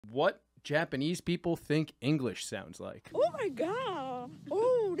what Japanese people think English sounds like. Oh my god!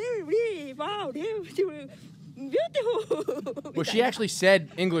 Oh, really? Wow, they're beautiful. Well, she actually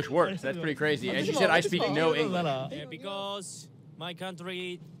said English words. That's pretty crazy. And she said, I speak no English. Because my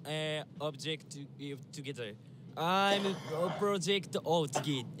country object together. I'm a project of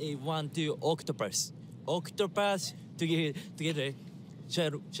one to octopus. Octopus together.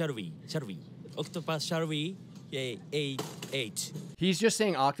 Shall we? Octopus, shall we? Eight. He's just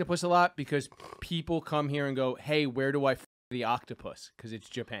saying octopus a lot because people come here and go, hey, where do I f the octopus? Because it's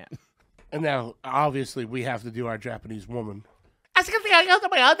Japan. And now, obviously, we have to do our Japanese woman. Oh,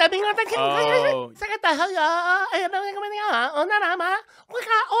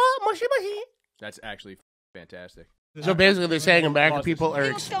 that's actually fantastic. So basically, they're saying American people are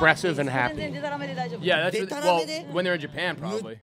expressive and happy. Yeah, that's well, when they're in Japan, probably.